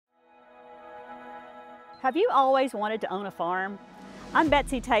Have you always wanted to own a farm? I'm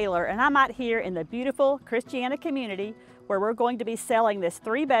Betsy Taylor, and I'm out here in the beautiful Christiana community where we're going to be selling this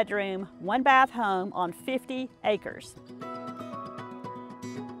 3-bedroom, 1-bath home on 50 acres.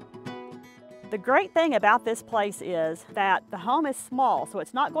 The great thing about this place is that the home is small, so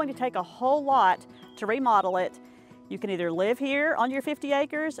it's not going to take a whole lot to remodel it. You can either live here on your 50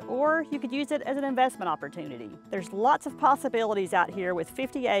 acres or you could use it as an investment opportunity. There's lots of possibilities out here with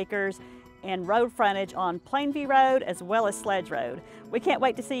 50 acres and road frontage on Plainview Rd as well as Sledge Rd. We can't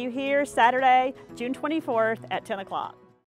wait to see you here Saturday, June 24th at 10 o'clock.